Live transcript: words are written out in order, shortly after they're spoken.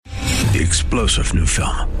The explosive new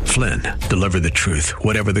film, Flynn, deliver the truth,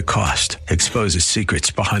 whatever the cost, exposes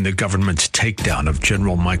secrets behind the government's takedown of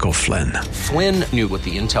General Michael Flynn. Flynn knew what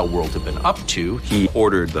the intel world had been up to. He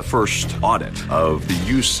ordered the first audit of the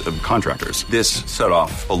use of contractors. This set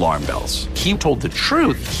off alarm bells. He told the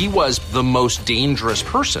truth. He was the most dangerous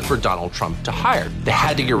person for Donald Trump to hire. They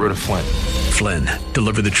had to get rid of Flynn. Flynn,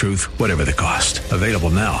 deliver the truth, whatever the cost. Available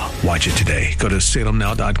now. Watch it today. Go to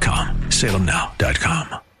salemnow.com.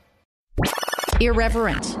 salemnow.com.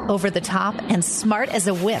 Irreverent, over the top, and smart as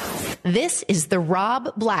a whip. This is The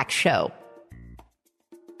Rob Black Show.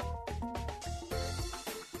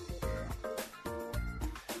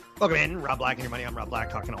 Welcome in, Rob Black and Your Money. I'm Rob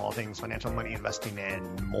Black, talking all things financial, money, investing,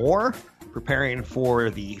 and more. Preparing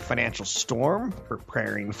for the financial storm,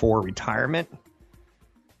 preparing for retirement,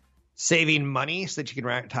 saving money so that you can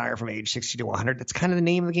retire from age 60 to 100. That's kind of the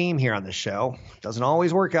name of the game here on this show. Doesn't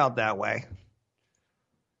always work out that way.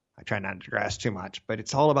 I try not to digress too much, but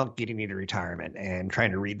it's all about getting you to retirement and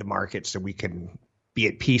trying to read the market so we can be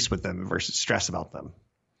at peace with them versus stress about them.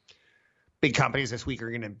 Big companies this week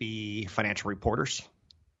are going to be financial reporters.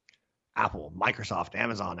 Apple, Microsoft,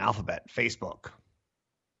 Amazon, Alphabet, Facebook.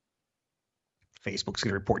 Facebook's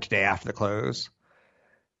going to report today after the close.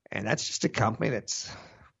 And that's just a company that's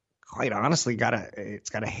quite honestly got a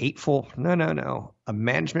hateful, a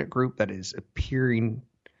management group that is a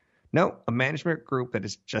management group that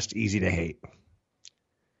is just easy to hate.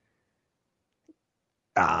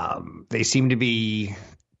 They seem to be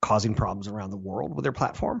causing problems around the world with their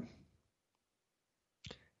platform.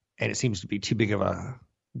 And it seems to be too big of a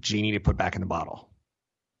genie to put back in the bottle.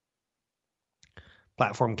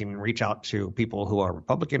 Platform can reach out to people who are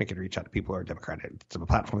Republican. It can reach out to people who are Democratic. It's a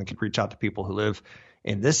platform that can reach out to people who live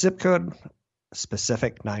in this zip code,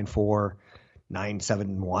 specific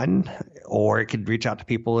 94971, or it could reach out to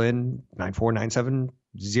people in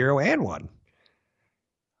 94970 and 1.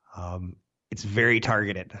 It's very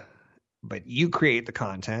targeted, but you create the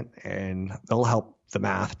content and they'll help the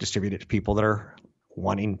math distribute it to people that are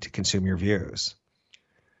wanting to consume your views.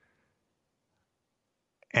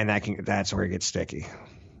 And that's where it gets sticky.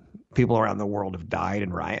 People around the world have died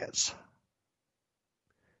in riots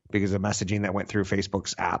because of messaging that went through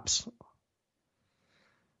Facebook's apps.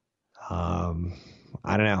 I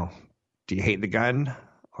don't know. Do you hate the gun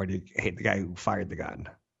or do you hate the guy who fired the gun?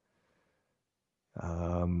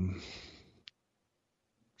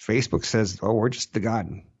 Facebook says, oh, we're just the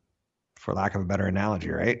gun, for lack of a better analogy,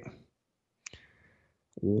 right?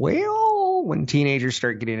 Well, when teenagers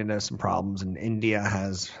start getting into some problems and India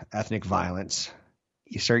has ethnic violence,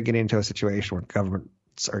 you start getting into a situation where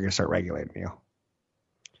governments are going to start regulating you.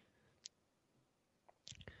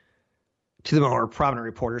 To the more prominent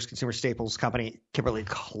reporters, consumer staples company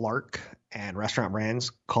Kimberly-Clark and restaurant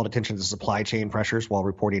brands called attention to supply chain pressures while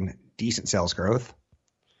reporting decent sales growth.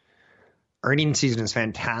 Earnings season is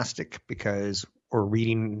fantastic because we're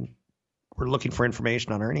looking for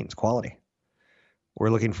information on earnings quality. We're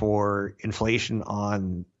looking for inflation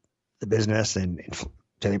on the business and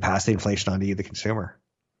do they pass the inflation on to you, the consumer?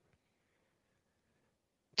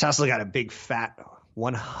 Tesla got a big fat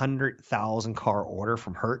 100,000 car order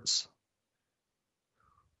from Hertz.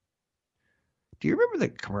 Do you remember the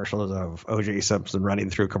commercials of O.J. Simpson running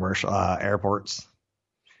through commercial airports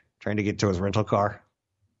trying to get to his rental car?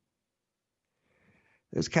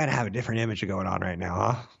 Those kind of have a different image going on right now,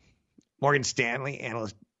 huh? Morgan Stanley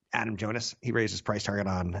analyst Adam Jonas, he raised his price target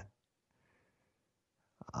on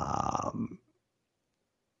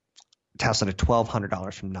Tesla to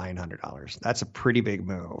 $1,200 from $900. That's a pretty big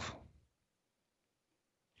move.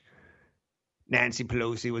 Nancy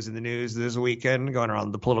Pelosi was in the news this weekend, going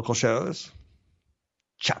around the political shows.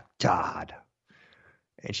 Chuck Todd.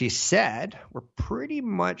 And she said, we're pretty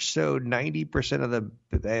much so 90% of the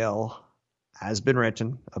bill has been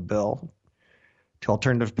written, a bill to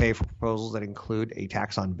alternative pay for proposals that include a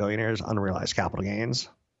tax on billionaires' unrealized capital gains.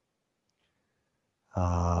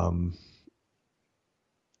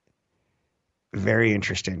 Very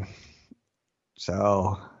interesting.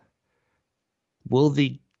 So will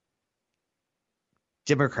the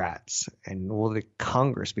Democrats and will the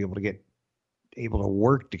Congress be able to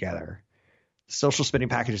work together? The social spending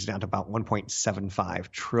package is down to about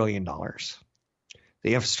 $1.75 trillion.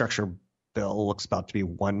 The infrastructure bill looks about to be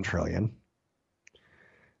 $1 trillion.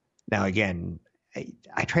 Now, again,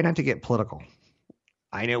 I try not to get political.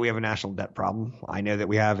 I know we have a national debt problem. I know that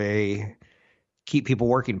we have a keep people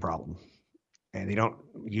working problem. And they don't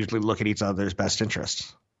usually look at each other's best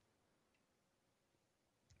interests.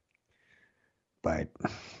 But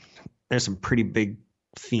there's some pretty big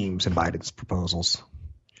themes in Biden's proposals.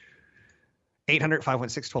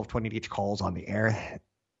 800-516-1220 to get your calls on the air.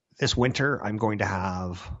 this winter, I'm going to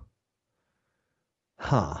have,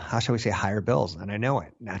 how shall we say, higher bills. And I know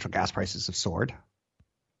it. Natural gas prices have soared.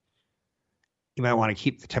 You might want to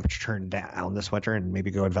keep the temperature turned down this winter and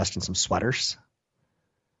maybe go invest in some sweaters.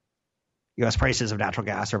 U.S. prices of natural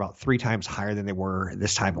gas are about 3 times higher than they were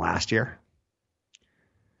this time last year.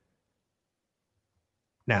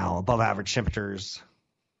 Now, above average temperatures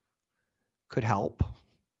could help,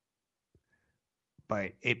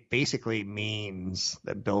 but it basically means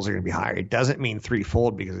that bills are going to be higher. It doesn't mean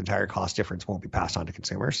threefold because the entire cost difference won't be passed on to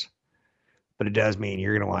consumers, but it does mean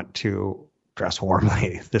you're going to want to dress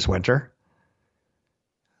warmly this winter.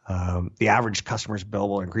 The average customer's bill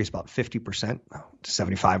will increase about 50% to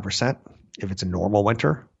 75% if it's a normal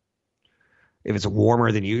winter. If it's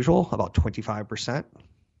warmer than usual, about 25%.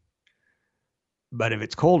 But if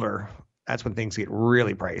it's colder, that's when things get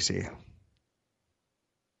really pricey.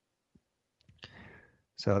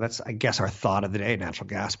 So that's, I guess, our thought of the day, natural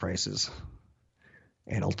gas prices.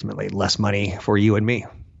 And ultimately, less money for you and me.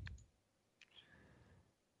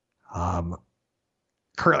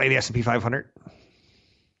 Currently, the S&P 500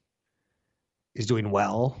 is doing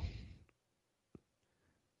well.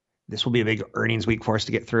 This will be a big earnings week for us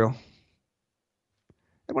to get through.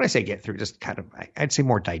 And when I say get through, just kind of, I'd say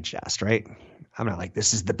more digest, right? I'm not like,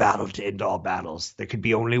 this is the battle to end all battles. There could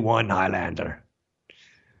be only one Highlander.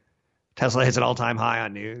 Tesla hits an all-time high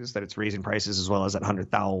on news that it's raising prices as well as that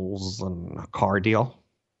 100,000 car deal.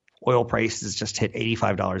 Oil prices just hit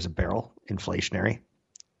 $85 a barrel, inflationary.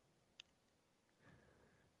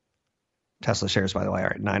 Tesla shares, by the way,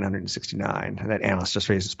 are at 969. And that analyst just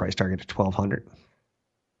raised his price target to 1,200.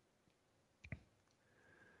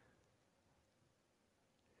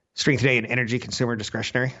 Strength today in energy, consumer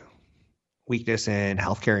discretionary. Weakness in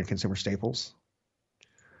healthcare and consumer staples.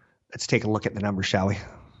 Let's take a look at the numbers, shall we?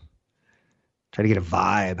 Try to get a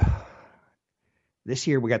vibe. This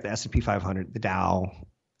year, we got the S&P 500, the Dow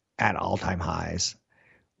at all-time highs.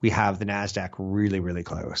 We have the NASDAQ really, really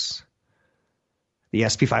close. The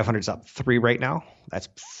S&P 500 is up 3 right now. That's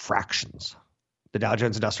fractions. The Dow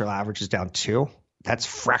Jones Industrial Average is down 2. That's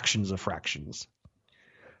fractions of fractions.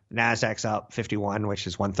 The NASDAQ's up 51, which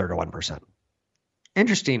is 1/3 of 1%.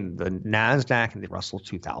 Interesting, the NASDAQ and the Russell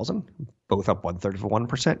 2000, both up 1/3 of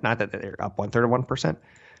 1%. Not that they're up 1/3 of 1%,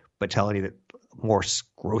 but telling you that more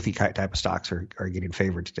growthy type of stocks are getting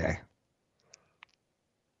favored today.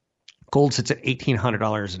 Gold sits at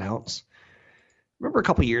 $1,800 an ounce. Remember a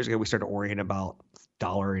couple of years ago, we started worrying about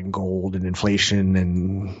dollar and gold and inflation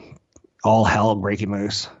and all hell breaking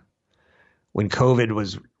loose. When COVID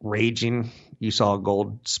was raging, you saw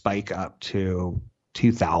gold spike up to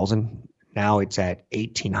 2,000. Now it's at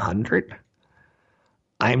 1,800.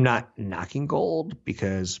 I'm not knocking gold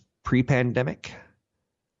because pre-pandemic,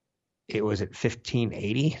 it was at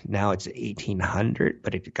 1,580. Now it's at 1,800,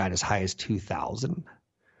 but it got as high as 2,000.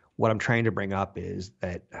 What I'm trying to bring up is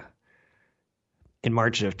that in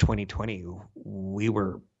March of 2020, we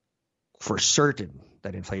were for certain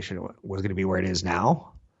that inflation was going to be where it is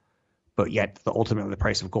now, but yet ultimately the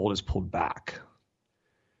price of gold is pulled back.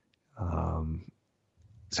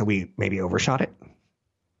 So we maybe overshot it.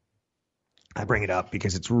 I bring it up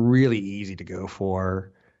because it's really easy to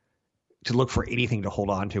look for anything to hold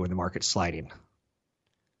on to when the market's sliding.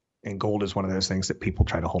 And gold is one of those things that people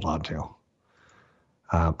try to hold on to.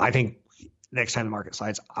 I think next time the market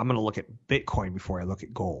slides, I'm going to look at Bitcoin before I look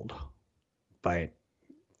at gold. But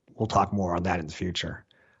we'll talk more on that in the future.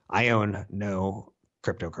 I own no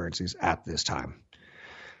cryptocurrencies at this time.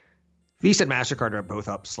 Visa and MasterCard are both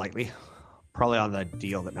up slightly. Probably on the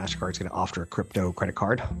deal that MasterCard's going to offer a crypto credit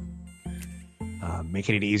card,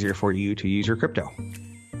 making it easier for you to use your crypto.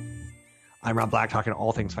 I'm Rob Black, talking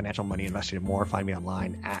all things financial, money, investing, and more. Find me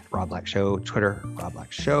online at Rob Black Show, Twitter, Rob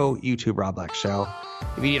Black Show, YouTube, Rob Black Show.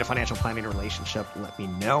 If you need a financial planning relationship, let me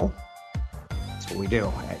know. That's what we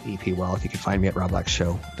do at EP Wealth. You can find me at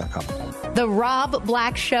robblackshow.com. The Rob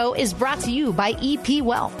Black Show is brought to you by EP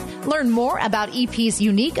Wealth. Learn more about EP's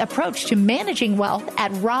unique approach to managing wealth at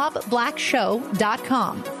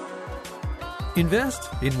robblackshow.com. Invest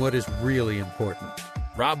in what is really important.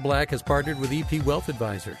 Rob Black has partnered with EP Wealth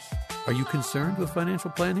Advisors. Are you concerned with financial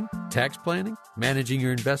planning, tax planning, managing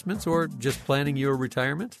your investments, or just planning your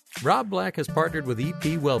retirement? Rob Black has partnered with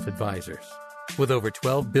EP Wealth Advisors. With over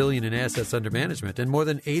 $12 billion in assets under management and more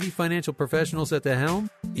than 80 financial professionals at the helm,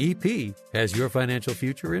 EP has your financial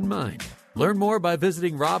future in mind. Learn more by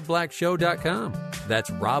visiting robblackshow.com. That's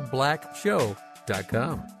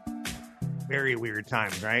robblackshow.com. Very weird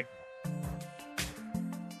times, right?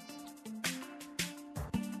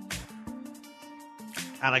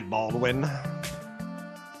 Alec Baldwin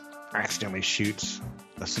accidentally shoots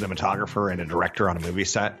a cinematographer and a director on a movie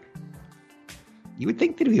set. You would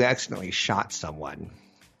think that if you accidentally shot someone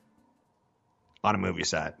on a movie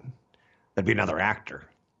set, that'd be another actor.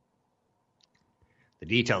 The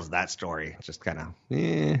details of that story just kind of,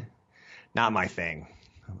 not my thing.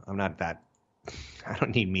 I'm not that, I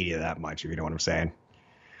don't need media that much, if you know what I'm saying.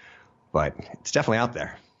 But it's definitely out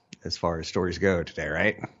there as far as stories go today,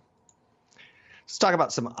 right? Let's talk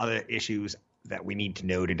about some other issues that we need to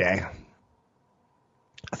know today.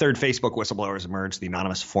 A third Facebook whistleblower has emerged. The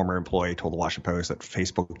anonymous former employee told the Washington Post that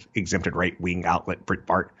Facebook exempted right-wing outlet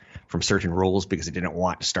Breitbart from certain rules because it didn't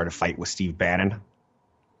want to start a fight with Steve Bannon.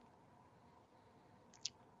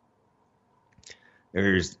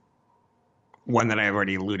 There's one that I've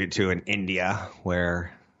already alluded to in India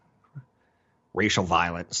where racial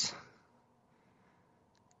violence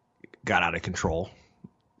got out of control.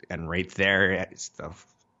 And right there, it's the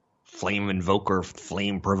flame invoker,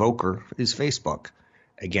 flame provoker is Facebook.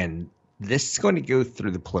 Again, this is going to go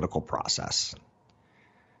through the political process.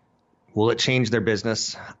 Will it change their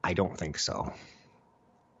business? I don't think so.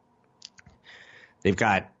 They've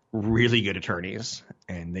got really good attorneys,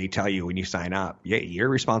 and they tell you when you sign up, yeah, you're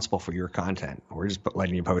responsible for your content. We're just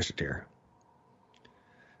letting you post it here.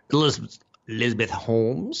 Elizabeth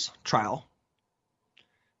Holmes trial.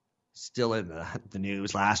 Still in the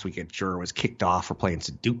news. Last week, a juror was kicked off for playing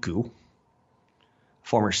Sudoku.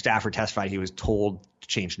 Former staffer testified he was told to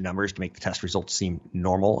change numbers to make the test results seem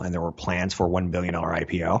normal, and there were plans for a $1 billion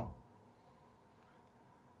IPO.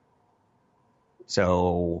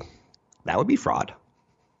 So that would be fraud.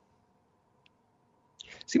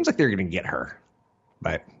 Seems like they're going to get her,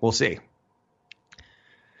 but we'll see.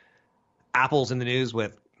 Apple's in the news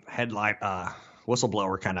with headline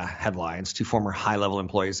whistleblower kind of headlines. 2 former high-level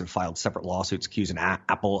employees have filed separate lawsuits accusing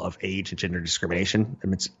Apple of age and gender discrimination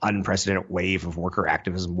amidst unprecedented wave of worker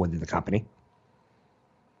activism within the company.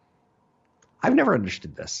 I've never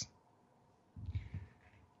understood this.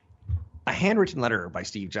 A handwritten letter by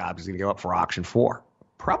Steve Jobs is going to go up for auction for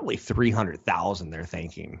probably $300,000, they're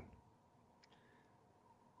thinking.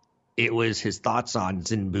 It was his thoughts on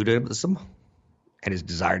Zen Buddhism and his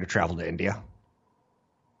desire to travel to India.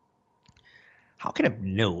 How can a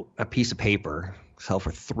note, a piece of paper, sell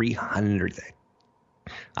for $300,000?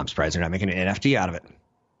 I'm surprised they're not making an NFT out of it.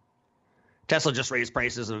 Tesla just raised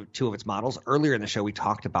prices of 2 of its models. Earlier in the show, we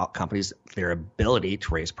talked about companies, their ability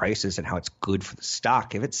to raise prices and how it's good for the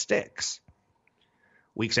stock if it sticks.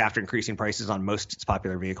 Weeks after increasing prices on most of its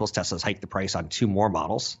popular vehicles, Tesla's hiked the price on 2 more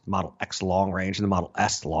models, the Model X long range and the Model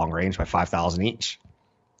S long range, by $5,000 each.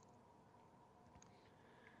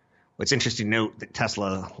 What's interesting to note that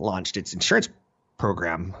Tesla launched its insurance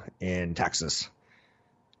program in Texas.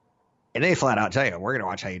 And they flat out tell you, we're going to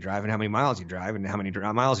watch how you drive and how many miles you drive, and how many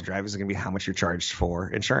miles you drive is going to be how much you're charged for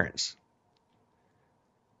insurance.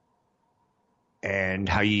 And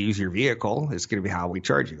how you use your vehicle is going to be how we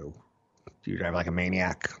charge you. Do you drive like a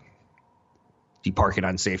maniac? Do you park in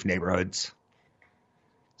unsafe neighborhoods?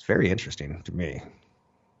 It's very interesting to me.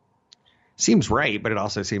 Seems right, but it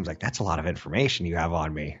also seems like that's a lot of information you have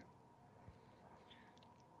on me.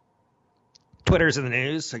 Twitter's in the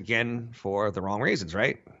news, again, for the wrong reasons,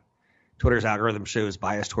 right? Twitter's algorithm shows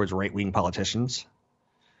bias towards right-wing politicians.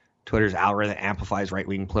 Twitter's algorithm amplifies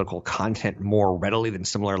right-wing political content more readily than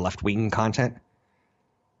similar left-wing content.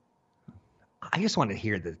 I just want to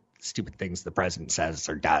hear the stupid things the president says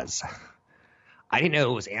or does. I didn't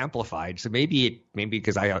know it was amplified, so maybe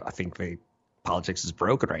because I think the politics is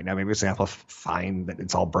broken right now, maybe it's amplifying that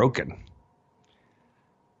it's all broken.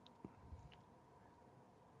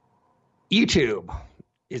 YouTube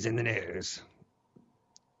is in the news.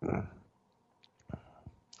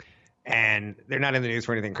 And they're not in the news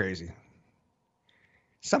for anything crazy.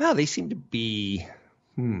 Somehow they seem to be,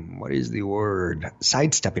 what is the word?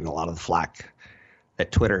 Sidestepping a lot of the flack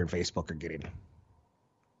that Twitter and Facebook are getting.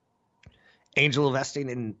 Angel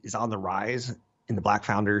investing is on the rise in the Black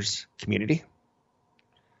founders community.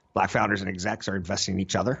 Black founders and execs are investing in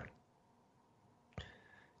each other.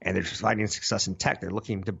 And they're just finding success in tech. They're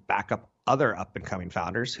looking to back up other up-and-coming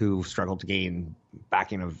founders who struggled to gain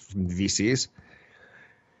backing from the VCs.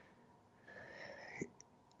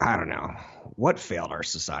 I don't know. What failed our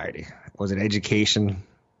society? Was it education?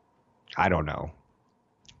 I don't know.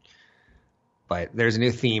 But there's a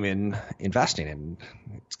new theme in investing, and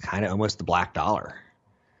it's kind of almost the black dollar.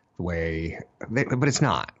 But it's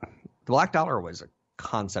not. The black dollar was a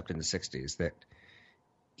concept in the 60s that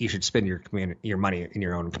you should spend your money in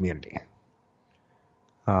your own community.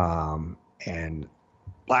 And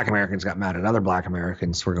Black Americans got mad at other Black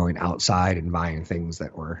Americans for going outside and buying things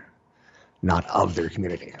that were not of their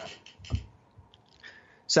community.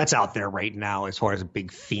 So that's out there right now as far as a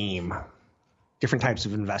big theme. Different types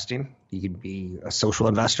of investing. You could be a social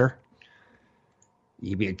investor.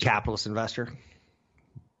 You could be a capitalist investor.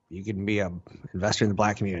 You can be an investor in the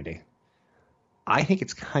black community. I think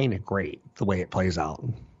it's kind of great the way it plays out.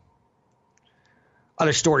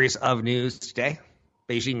 Other stories of news today.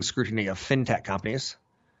 Beijing scrutiny of fintech companies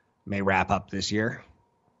may wrap up this year.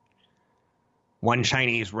 One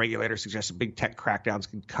Chinese regulator suggested big tech crackdowns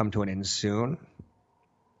could come to an end soon.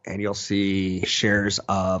 And you'll see shares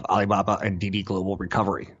of Alibaba and DD Global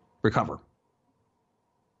recover.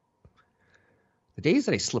 The days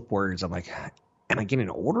that I slip words, I'm like, am I getting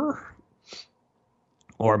older?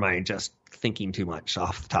 Or am I just thinking too much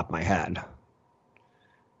off the top of my head?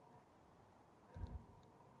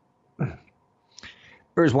 There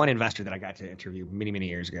was one investor that I got to interview many, many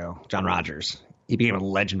years ago, John Rogers. He became a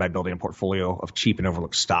legend by building a portfolio of cheap and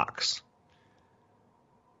overlooked stocks.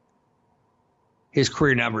 His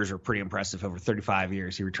career numbers were pretty impressive. Over 35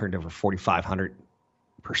 years, he returned over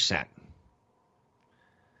 4,500%.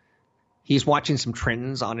 He's watching some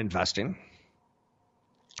trends on investing.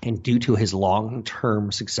 And due to his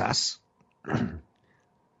long-term success,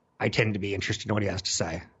 I tend to be interested in what he has to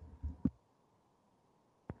say.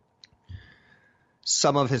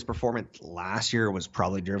 Some of his performance last year was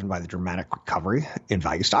probably driven by the dramatic recovery in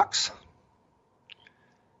value stocks.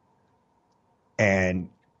 And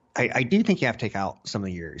I do think you have to take out some of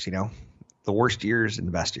the years, the worst years and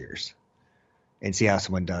the best years, and see how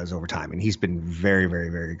someone does over time. And he's been very, very,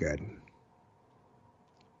 very good,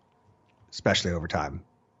 especially over time.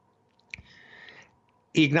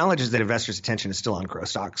 He acknowledges that investors' attention is still on growth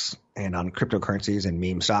stocks and on cryptocurrencies and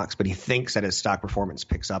meme stocks, but he thinks that as stock performance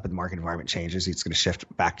picks up and the market environment changes, it's going to shift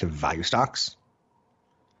back to value stocks.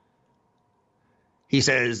 He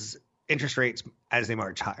says interest rates, as they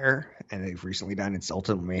march higher, and they've recently done, it's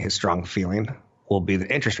ultimately his strong feeling, will be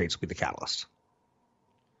that interest rates will be the catalyst.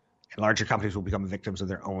 And larger companies will become victims of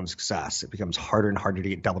their own success. It becomes harder and harder to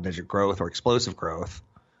get double-digit growth or explosive growth.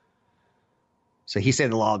 So he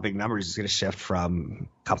said the law of big numbers is going to shift from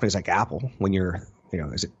companies like Apple when are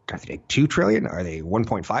they 2 trillion? Are they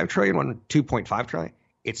 1.5 trillion? 2.5 trillion?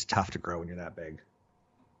 It's tough to grow when you're that big. And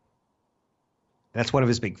that's one of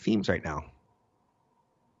his big themes right now.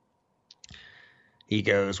 He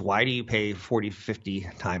goes, why do you pay 40, 50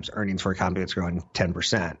 times earnings for a company that's growing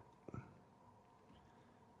 10%?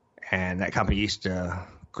 And that company used to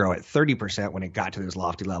grow at 30% when it got to those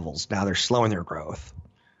lofty levels. Now they're slowing their growth.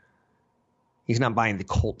 He's not buying the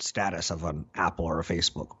cult status of an Apple or a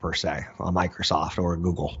Facebook per se, a Microsoft or a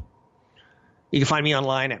Google. You can find me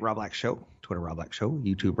online at Rob Black Show, Twitter Rob Black Show,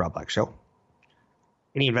 YouTube Rob Black Show.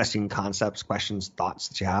 Any investing concepts, questions, thoughts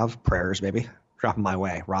that you have, prayers maybe, drop them my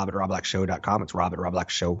way. Rob at robblackshow.com. It's Rob at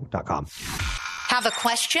robblackshow.com. Have a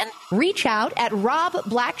question? Reach out at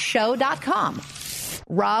robblackshow.com.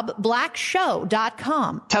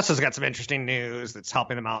 robblackshow.com. Tesla's got some interesting news that's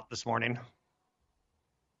helping them out this morning.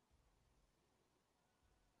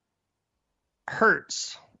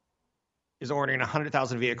 Hertz is ordering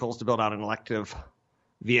 100,000 vehicles to build out an elective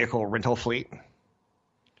vehicle rental fleet.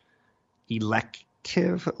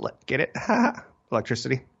 Elective, get it?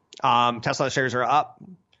 Electricity. Tesla shares are up,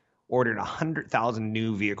 ordered 100,000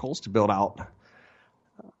 new vehicles to build out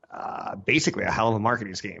basically a hell of a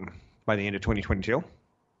marketing scheme by the end of 2022.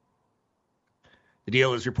 The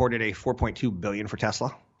deal is reported a $4.2 billion for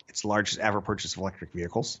Tesla, its largest ever purchase of electric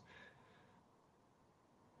vehicles.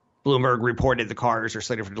 Bloomberg reported the cars are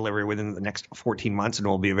slated for delivery within the next 14 months and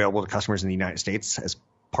will be available to customers in the United States, as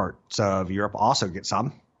parts of Europe also get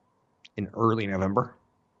some in early November.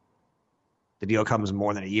 The deal comes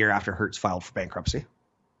more than a year after Hertz filed for bankruptcy.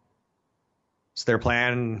 So their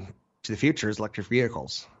plan to the future is electric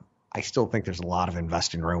vehicles. I still think there's a lot of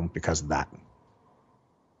investing room because of that.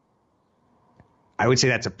 I would say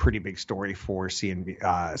that's a pretty big story for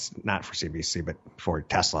not for CNBC, but for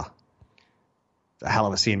Tesla. It's a hell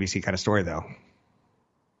of a CNBC kind of story, though.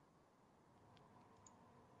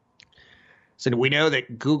 So we know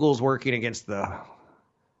that Google's working against the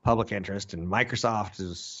public interest, and Microsoft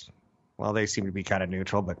is, well, they seem to be kind of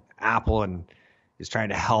neutral, but Apple is trying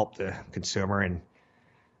to help the consumer, and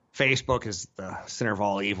Facebook is the center of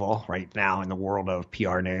all evil right now in the world of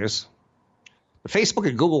PR news. But Facebook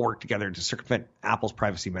and Google work together to circumvent Apple's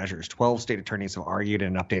privacy measures. 12 state attorneys have argued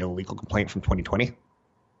in an updated legal complaint from 2020.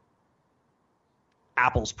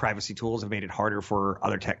 Apple's privacy tools have made it harder for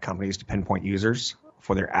other tech companies to pinpoint users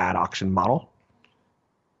for their ad auction model.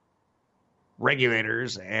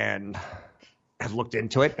 Regulators have looked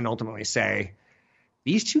into it and ultimately say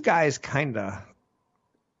these two guys kind of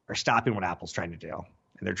are stopping what Apple's trying to do.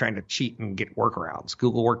 And they're trying to cheat and get workarounds.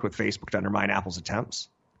 Google worked with Facebook to undermine Apple's attempts.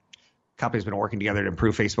 Companies have been working together to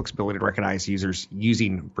improve Facebook's ability to recognize users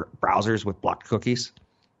using browsers with blocked cookies.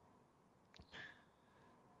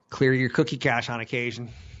 Clear your cookie cache on occasion.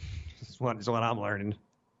 This is what I'm learning.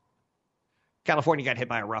 California got hit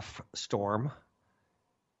by a rough storm.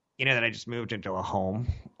 You know that I just moved into a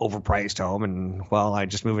overpriced home, and, well, I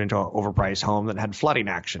just moved into an overpriced home that had flooding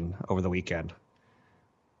action over the weekend.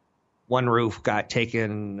 One roof got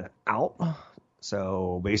taken out,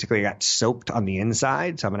 so basically it got soaked on the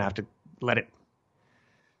inside, so I'm going to have to let it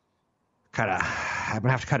I'm going to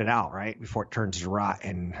have to cut it out, right, before it turns to rot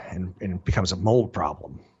and becomes a mold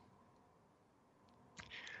problem.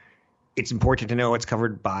 It's important to know what's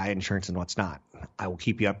covered by insurance and what's not. I will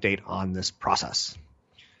keep you updated on this process.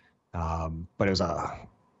 But it was a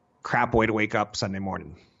crap way to wake up Sunday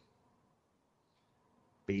morning.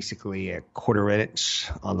 Basically a quarter inch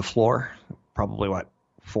on the floor, probably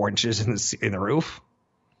 4 inches in the roof.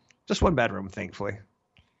 Just one bedroom, thankfully.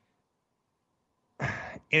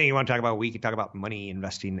 Anything you want to talk about? We can talk about money,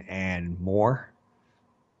 investing, and more.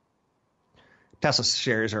 Tesla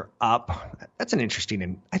shares are up. That's an interesting,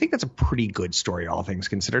 and I think that's a pretty good story, all things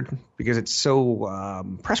considered, because it's so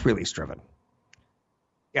press release driven.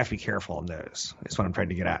 You have to be careful on those, is what I'm trying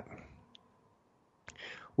to get at.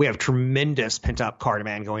 We have tremendous pent-up car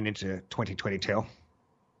demand going into 2022.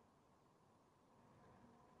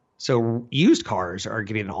 So used cars are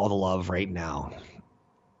getting all the love right now.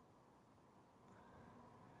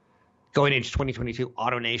 Going into 2022,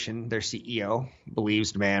 AutoNation, their CEO,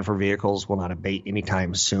 believes demand for vehicles will not abate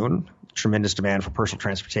anytime soon. Tremendous demand for personal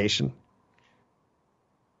transportation.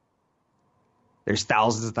 There's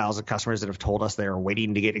thousands and thousands of customers that have told us they are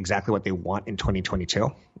waiting to get exactly what they want in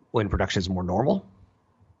 2022 when production is more normal.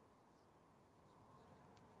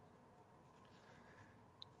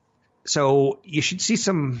 So you should see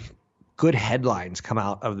some good headlines come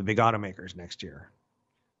out of the big automakers next year.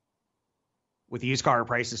 With used car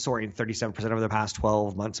prices soaring 37% over the past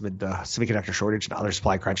 12 months amid the semiconductor shortage and other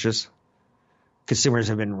supply crunches, consumers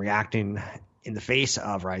have been reacting in the face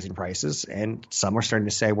of rising prices, and some are starting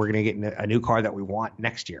to say we're going to get a new car that we want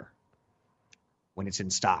next year when it's in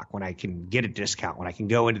stock, when I can get a discount, when I can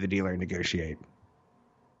go into the dealer and negotiate.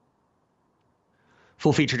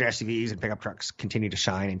 Full-featured SUVs and pickup trucks continue to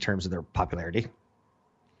shine in terms of their popularity.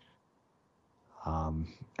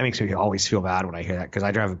 It makes me always feel bad when I hear that, because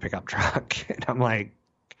I drive a pickup truck and I'm like,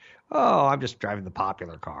 oh, I'm just driving the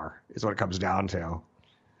popular car is what it comes down to.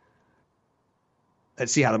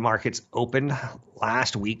 Let's see how the markets opened.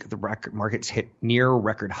 Last week, the markets hit near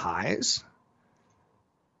record highs.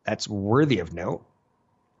 That's worthy of note,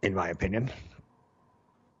 in my opinion.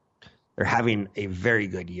 They're having a very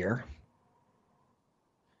good year,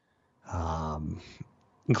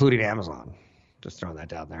 including Amazon. Just throwing that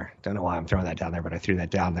down there. Don't know why I'm throwing that down there, but I threw that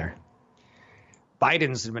down there.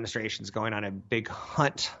 Biden's administration is going on a big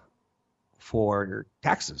hunt for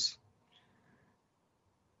taxes.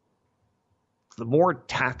 The more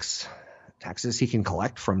taxes he can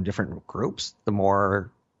collect from different groups, the more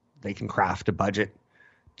they can craft a budget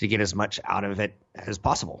to get as much out of it as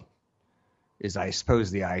possible, is, I suppose,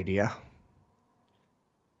 the idea.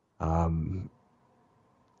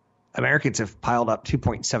 Americans have piled up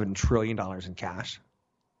 $2.7 trillion in cash.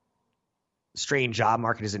 The strained job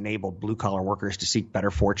market has enabled blue-collar workers to seek better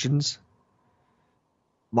fortunes.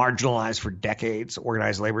 Marginalized for decades,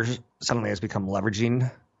 organized labor suddenly has become leveraging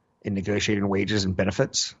in negotiating wages and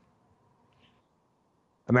benefits.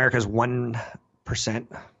 America's 1%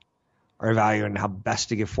 are evaluating how best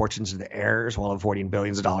to give fortunes to the heirs while avoiding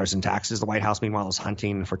billions of dollars in taxes. The White House, meanwhile, is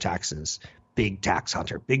hunting for taxes. Big tax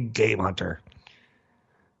hunter, big game hunter.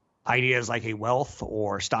 Ideas like a wealth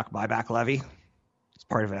or stock buyback levy is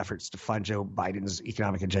part of efforts to fund Joe Biden's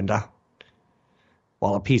economic agenda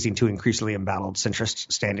while appeasing two increasingly embattled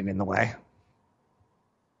centrists standing in the way.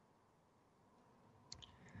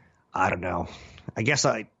 I don't know. I guess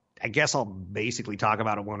I'll basically talk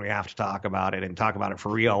about it when we have to talk about it, and talk about it for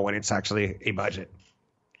real when it's actually a budget.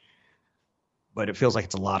 But it feels like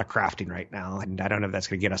it's a lot of crafting right now, and I don't know if that's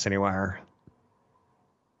going to get us anywhere.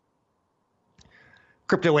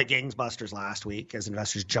 Crypto went gangbusters last week as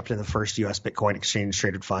investors jumped into the first U.S. Bitcoin exchange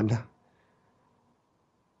traded fund.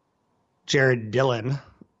 Jared Dillon,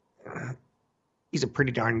 he's a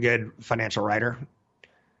pretty darn good financial writer.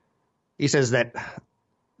 He says that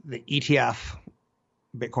the ETF,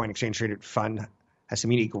 Bitcoin exchange traded fund, has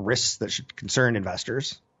some unique risks that should concern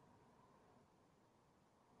investors.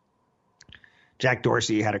 Jack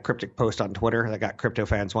Dorsey had a cryptic post on Twitter that got crypto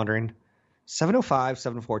fans wondering,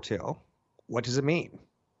 705-742. What does it mean?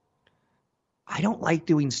 I don't like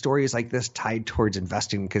doing stories like this tied towards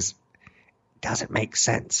investing because it doesn't make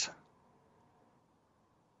sense.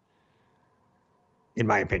 in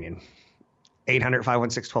my opinion.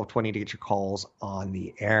 800-516-1220 to get your calls on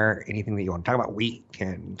the air. Anything that you want to talk about, we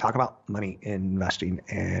can talk about money, investing,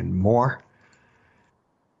 and more.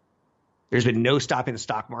 There's been no stopping the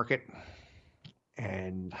stock market.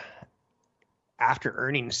 And after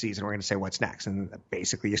earnings season, we're going to say what's next. And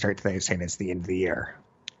basically, you start saying it's the end of the year.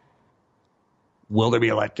 Will there be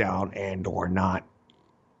a letdown and or not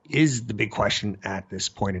is the big question at this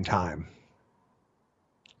point in time.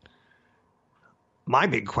 My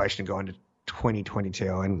big question going to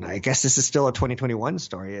 2022, and I guess this is still a 2021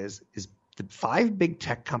 story, is the 5 big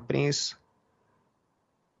tech companies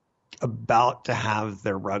about to have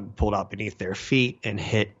their rug pulled out beneath their feet and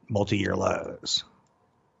hit multi-year lows.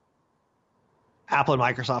 Apple and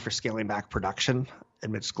Microsoft are scaling back production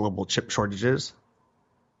amidst global chip shortages.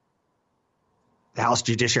 The House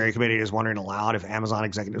Judiciary Committee is wondering aloud if Amazon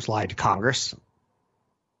executives lied to Congress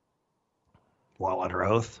while under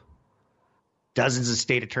oath. Dozens of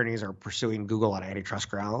state attorneys are pursuing Google on antitrust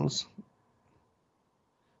grounds.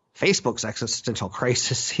 Facebook's existential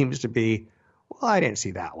crisis seems to be, well, I didn't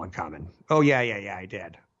see that one coming. Oh, yeah, I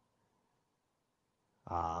did.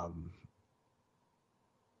 The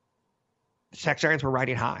tech giants were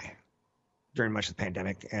riding high during much of the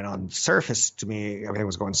pandemic, and on the surface, to me, everything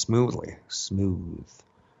was going smoothly. Smooth.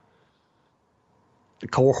 The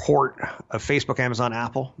cohort of Facebook, Amazon,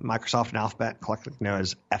 Apple, Microsoft, and Alphabet, collectively known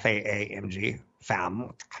as FAAMG,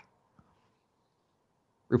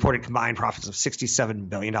 reported combined profits of $67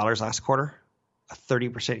 billion last quarter, a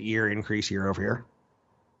 30% year increase year over year.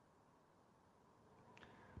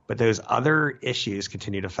 But those other issues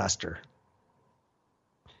continue to fester.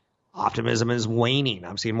 Optimism is waning.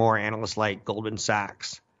 I'm seeing more analysts like Goldman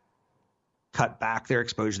Sachs cut back their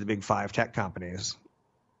exposure to the big 5 tech companies.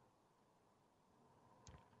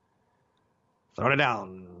 Throwing it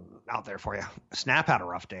down out there for you. Snap had a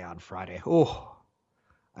rough day on Friday. Oh,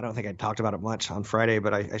 I don't think I talked about it much on Friday,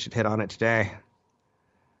 but I should hit on it today.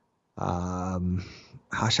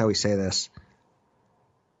 How shall we say this?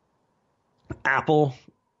 Apple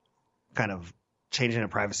kind of changing a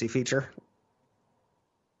privacy feature,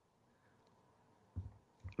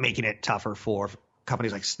 making it tougher for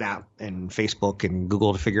companies like Snap and Facebook and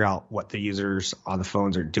Google to figure out what the users on the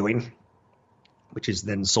phones are doing, which is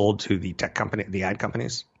then sold to the tech company, the ad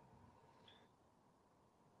companies.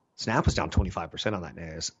 Snap was down 25% on that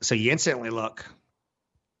news. So you instantly look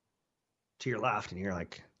to your left and you're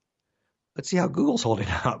like, let's see how Google's holding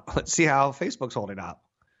up. Let's see how Facebook's holding up.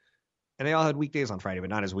 And they all had weak days on Friday, but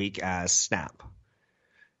not as weak as Snap.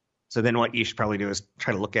 So then what you should probably do is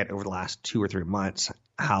try to look at over the last 2 or 3 months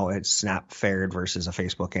how it's Snap fared versus a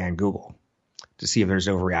Facebook and Google to see if there's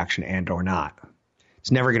overreaction and or not.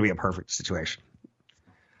 It's never going to be a perfect situation.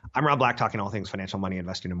 I'm Rob Black, talking all things financial, money,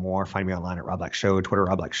 investing, and more. Find me online at Rob Black Show, Twitter,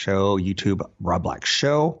 Rob Black Show, YouTube, Rob Black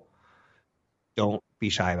Show. Don't be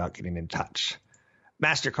shy about getting in touch.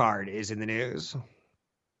 MasterCard is in the news.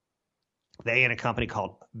 They and a company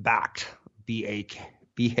called Bakkt, B-A-K-K-T.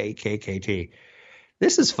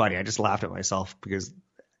 This is funny. I just laughed at myself because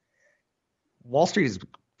Wall Street has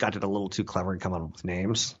gotten a little too clever and come up with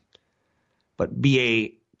names. But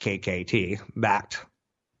B-A-K-K-T, Bakkt,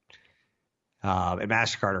 and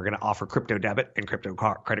MasterCard are going to offer crypto debit and crypto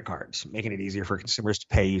credit cards, making it easier for consumers to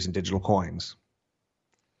pay using digital coins.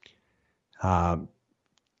 So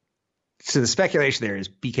the speculation there is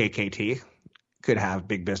BKKT could have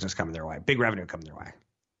big business coming their way, big revenue coming their way.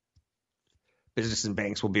 Businesses and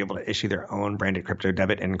banks will be able to issue their own branded crypto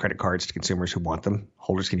debit and credit cards to consumers who want them.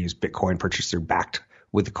 Holders can use Bitcoin purchased through Bakkt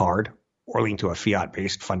with the card or link to a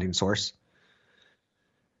fiat-based funding source.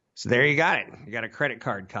 So there you got it. You got a credit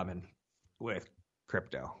card coming with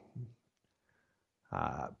crypto.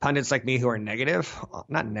 Pundits like me who are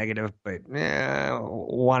not negative, but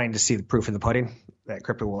wanting to see the proof in the pudding that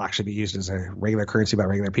crypto will actually be used as a regular currency by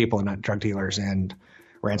regular people and not drug dealers and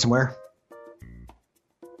ransomware.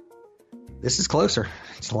 This is closer.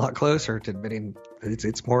 It's a lot closer to admitting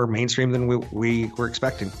it's more mainstream than we were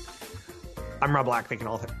expecting. I'm Rob Black, talking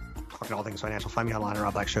all things financial. Find me online at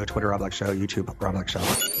Rob Black Show, Twitter, Rob Black Show, YouTube, Rob Black Show.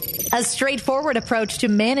 A straightforward approach to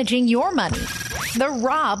managing your money. The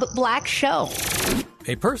Rob Black Show.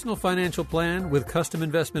 A personal financial plan with custom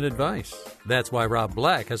investment advice. That's why Rob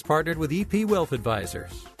Black has partnered with EP Wealth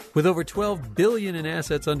Advisors. With over $12 billion in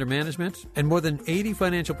assets under management and more than 80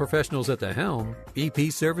 financial professionals at the helm,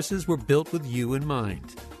 EP services were built with you in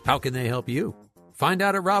mind. How can they help you? Find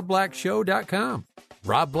out at robblackshow.com.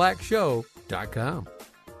 robblackshow.com.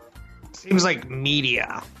 Seems like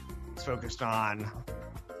media is focused on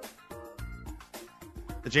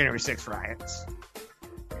the January 6th riots.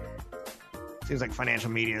 Seems like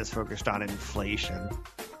financial media is focused on inflation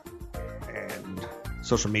and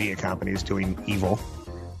social media companies doing evil.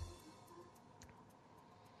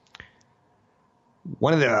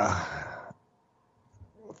 One of the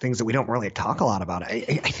things that we don't really talk a lot about, I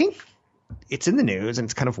think it's in the news and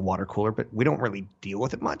it's kind of water cooler, but we don't really deal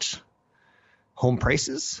with it much. Home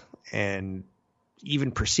prices, and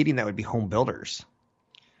even preceding that would be home builders.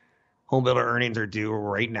 Home builder earnings are due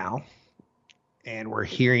right now, and we're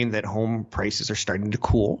hearing that home prices are starting to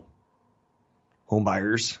cool. Home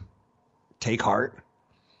buyers take heart.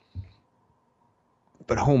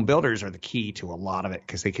 But home builders are the key to a lot of it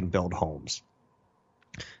because they can build homes.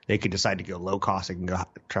 They could decide to go low cost. They can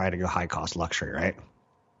try to go high cost luxury, right?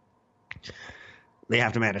 They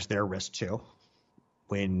have to manage their risk too.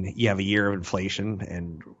 When you have a year of inflation,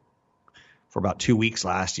 and for about 2 weeks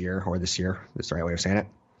last year, or this year, that's the right way of saying it,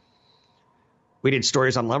 we did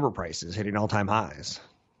stories on lumber prices hitting all-time highs.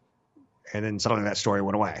 And then suddenly that story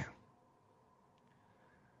went away.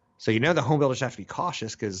 So the home builders have to be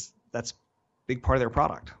cautious because that's a big part of their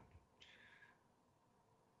product.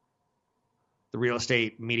 The real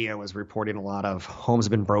estate media was reporting a lot of homes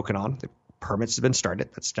have been broken on. The permits have been started.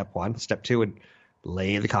 That's step one. Step two would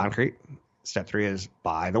lay the concrete. Step three is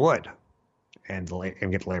buy the wood and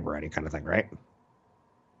get the labor ready, kind of thing, right?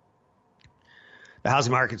 The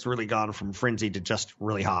housing market's really gone from frenzied to just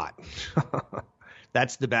really hot.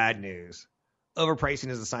 That's the bad news. Overpricing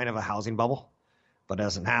is a sign of a housing bubble, but it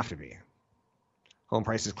doesn't have to be. Home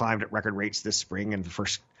prices climbed at record rates this spring and the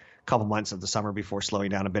first couple months of the summer before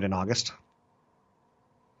slowing down a bit in August.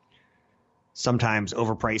 Sometimes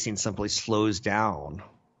overpricing simply slows down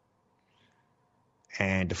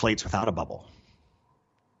and deflates without a bubble.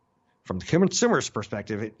 From the consumer's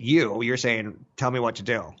perspective, you're saying, tell me what to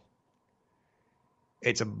do.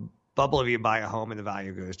 It's a bubble if you buy a home and the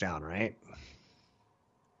value goes down, right?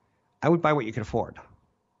 I would buy what you can afford.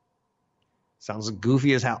 Sounds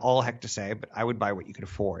goofy as all heck to say, but I would buy what you could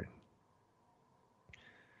afford.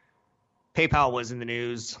 PayPal was in the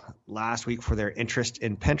news last week for their interest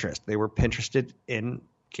in Pinterest. They were interested in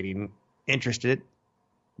getting interested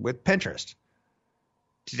with Pinterest.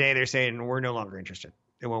 Today they're saying we're no longer interested.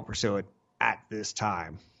 They won't pursue it at this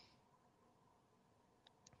time.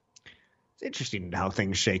 It's interesting how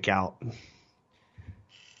things shake out. I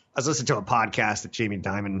was listening to a podcast that Jamie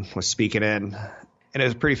Dimon was speaking in, and it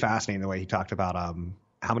was pretty fascinating the way he talked about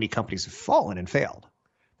how many companies have fallen and failed.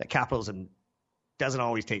 That capitalism doesn't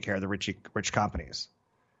always take care of the rich companies.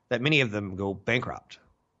 That many of them go bankrupt.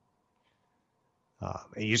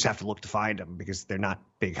 And you just have to look to find them because they're not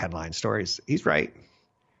big headline stories. He's right.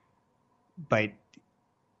 But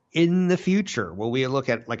in the future, will we look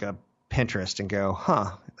at like a Pinterest and go,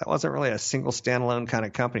 that wasn't really a single standalone kind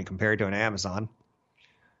of company compared to an Amazon?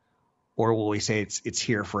 Or will we say it's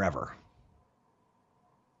here forever?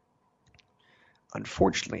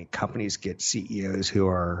 Unfortunately, companies get CEOs who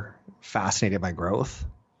are fascinated by growth,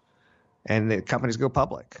 and the companies go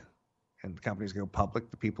public. And the companies go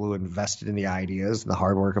public, the people who invested in the ideas and the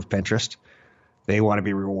hard work of Pinterest, they want to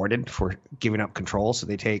be rewarded for giving up control, so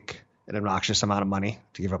they take an obnoxious amount of money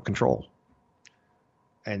to give up control.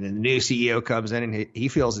 And then the new CEO comes in, and he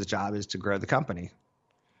feels his job is to grow the company.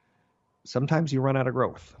 Sometimes you run out of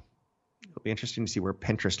growth. It'll be interesting to see where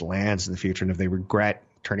Pinterest lands in the future and if they regret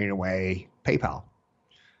turning away PayPal.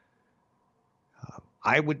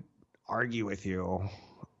 I would argue with you,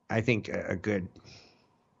 I think a good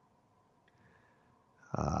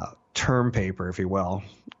term paper, if you will,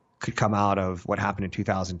 could come out of what happened in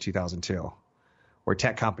 2000, 2002, where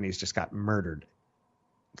tech companies just got murdered.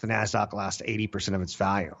 The NASDAQ lost 80% of its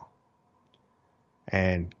value.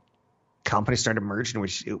 And companies started merging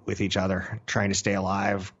with each other, trying to stay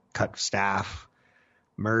alive, cut staff,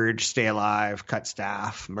 merge, stay alive, cut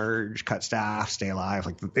staff, merge, cut staff, stay alive.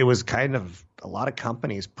 Like, it was kind of, a lot of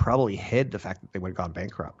companies probably hid the fact that they would have gone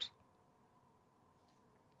bankrupt.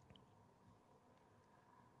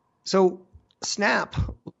 So Snap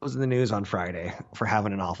was in the news on Friday for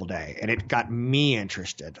having an awful day, and it got me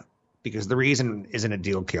interested because the reason isn't a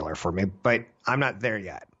deal killer for me, but I'm not there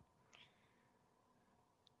yet.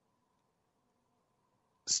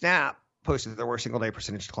 Snap posted their worst single-day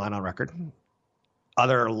percentage decline on record.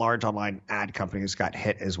 Other large online ad companies got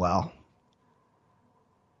hit as well.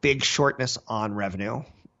 Big shortness on revenue.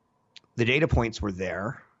 The data points were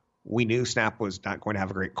there. We knew Snap was not going to have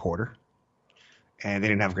a great quarter, and they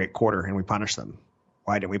didn't have a great quarter, and we punished them.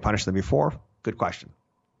 Why didn't we punish them before? Good question.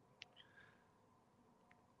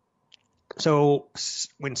 So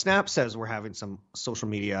when Snap says we're having some social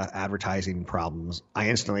media advertising problems, I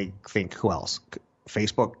instantly think, who else?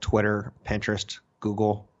 Facebook, Twitter, Pinterest,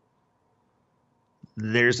 Google.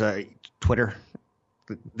 There's a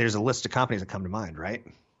list of companies that come to mind, right?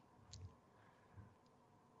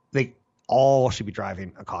 they all should be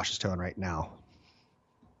driving a cautious tone right now.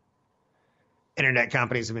 Internet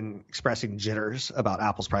companies have been expressing jitters about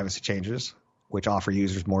Apple's privacy changes, which offer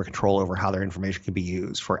users more control over how their information can be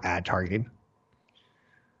used for ad targeting.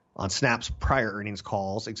 On Snap's prior earnings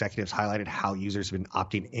calls, executives highlighted how users have been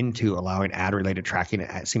opting into allowing ad-related tracking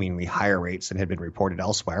at seemingly higher rates than had been reported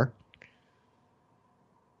elsewhere.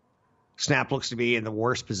 Snap looks to be in the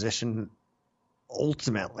worst position,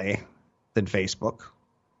 ultimately, than Facebook.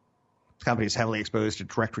 The company is heavily exposed to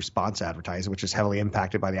direct response advertising, which is heavily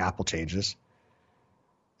impacted by the Apple changes.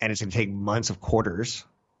 And it's going to take months or quarters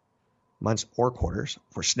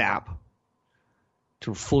for Snap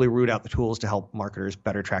to fully root out the tools to help marketers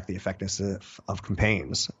better track the effectiveness of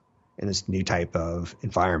campaigns in this new type of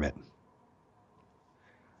environment.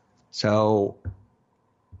 So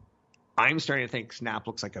I'm starting to think Snap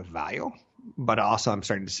looks like a value, but also I'm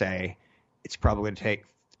starting to say it's probably going to take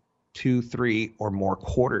 2, 3, or more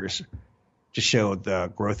quarters to show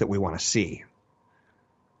the growth that we want to see.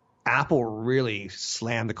 Apple really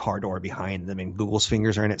slammed the car door behind them, and Google's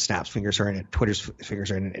fingers are in it, Snap's fingers are in it, Twitter's fingers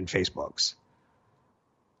are in it, and Facebook's.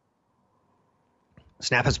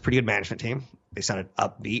 Snap has a pretty good management team. They sounded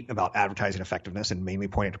upbeat about advertising effectiveness and mainly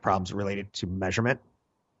pointed to problems related to measurement.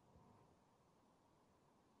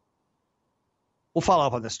 We'll follow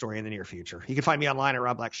up on this story in the near future. You can find me online at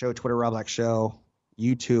Rob Black Show, Twitter Rob Black Show,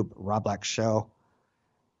 YouTube Rob Black Show.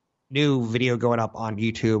 New video going up on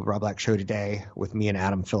YouTube, Rob Black Show today, with me and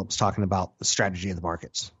Adam Phillips talking about the strategy of the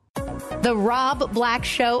markets. The Rob Black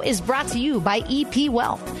Show is brought to you by EP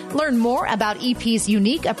Wealth. Learn more about EP's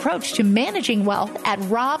unique approach to managing wealth at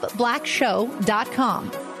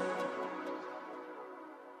robblackshow.com.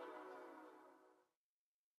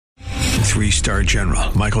 3-star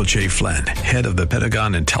General Michael J. Flynn, head of the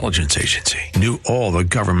Pentagon Intelligence Agency, knew all the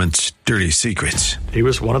government's dirty secrets. He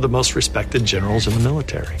was one of the most respected generals in the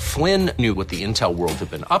military. Flynn knew what the intel world had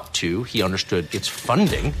been up to. He understood its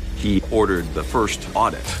funding. He ordered the first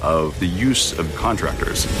audit of the use of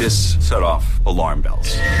contractors. This set off alarm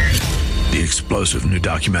bells. The explosive new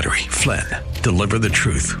documentary, Flynn, Deliver the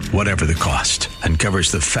Truth, Whatever the Cost, uncovers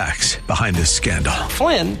the facts behind this scandal.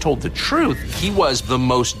 Flynn told the truth. He was the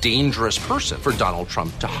most dangerous person for Donald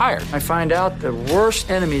Trump to hire. I find out the worst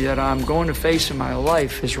enemy that I'm going to face in my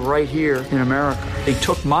life is right here in America. They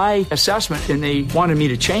took my assessment and they wanted me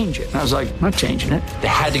to change it. And I was like, I'm not changing it. They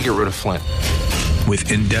had to get rid of Flynn.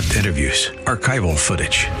 With in-depth interviews, archival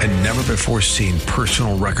footage, and never-before-seen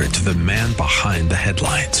personal records of the man behind the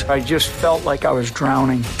headlines. I just felt like I was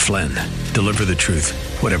drowning. Flynn, Deliver the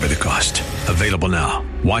Truth, Whatever the Cost. Available now.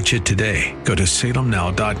 Watch it today. Go to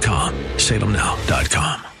salemnow.com.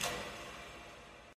 salemnow.com.